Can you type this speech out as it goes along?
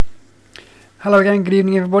Hello again, good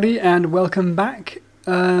evening everybody, and welcome back.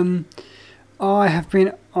 I have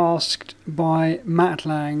been asked by Matt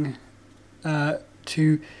Lang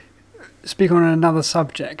to speak on another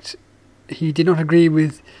subject. He did not agree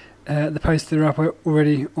with the posts that are up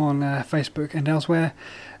already on Facebook and elsewhere.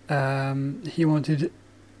 He wanted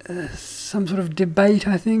some sort of debate,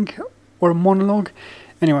 I think, or a monologue.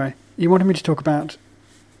 Anyway, he wanted me to talk about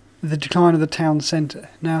the decline of the town centre.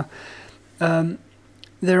 Now,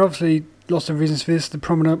 there are obviously lots of reasons for this, the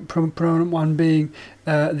prominent one being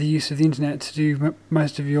the use of the internet to do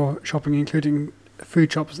most of your shopping, including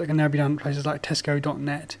food shops that can now be done at places like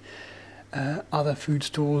Tesco.net. Other food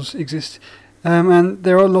stores exist, and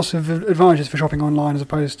there are lots of advantages for shopping online as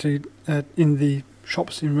opposed to in the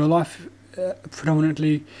shops in real life.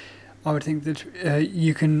 Predominantly, I would think that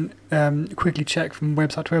you can quickly check from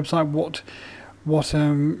website to website what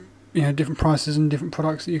different prices and different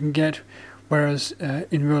products that you can get. Whereas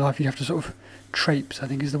in real life you have to sort of traipse, I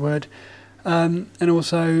think is the word. And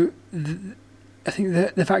also, I think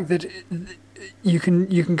the fact that you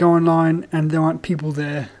can go online and there aren't people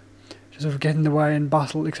there to sort of get in the way and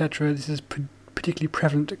bustle, etc. This is particularly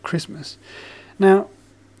prevalent at Christmas. Now,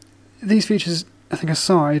 these features, I think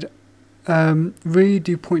aside, really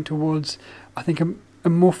do point towards, I think, a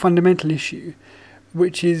more fundamental issue,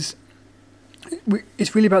 which is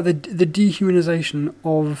it's really about the dehumanisation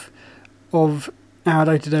of our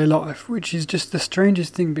day-to-day life, which is just the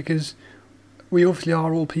strangest thing, because we obviously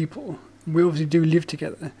are all people. We obviously do live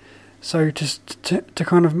together. So just to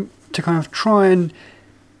kind of try and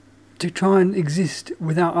exist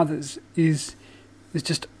without others is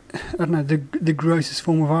just, I don't know, the grossest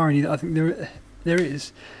form of irony that I think there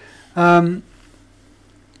is. I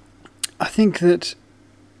think that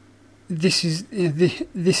this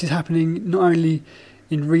is happening not only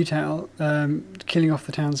in retail, killing off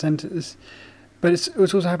the town centres, but it's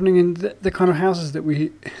also happening in the kind of houses that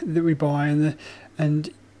we buy, and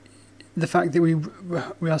the fact that we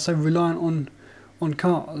are so reliant on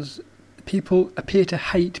cars. People appear to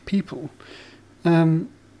hate people,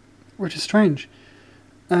 which is strange.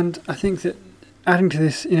 And I think that adding to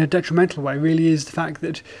this in a detrimental way really is the fact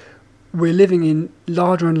that we're living in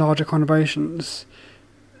larger and larger conurbations,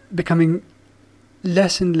 becoming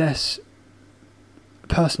less and less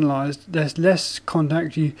personalised. There's less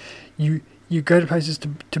contact. You go to places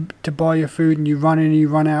to buy your food, and you run in and you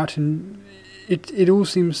run out, and it all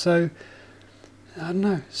seems so, I don't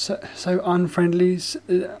know, so unfriendly.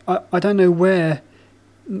 I don't know where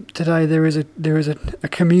today there is a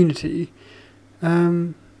community.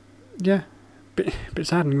 Bit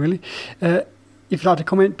saddening really. If you'd like to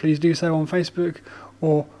comment, please do so on Facebook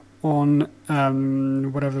or on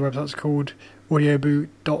whatever the website's called,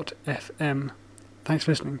 audioboo.fm. Thanks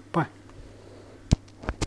for listening. Bye.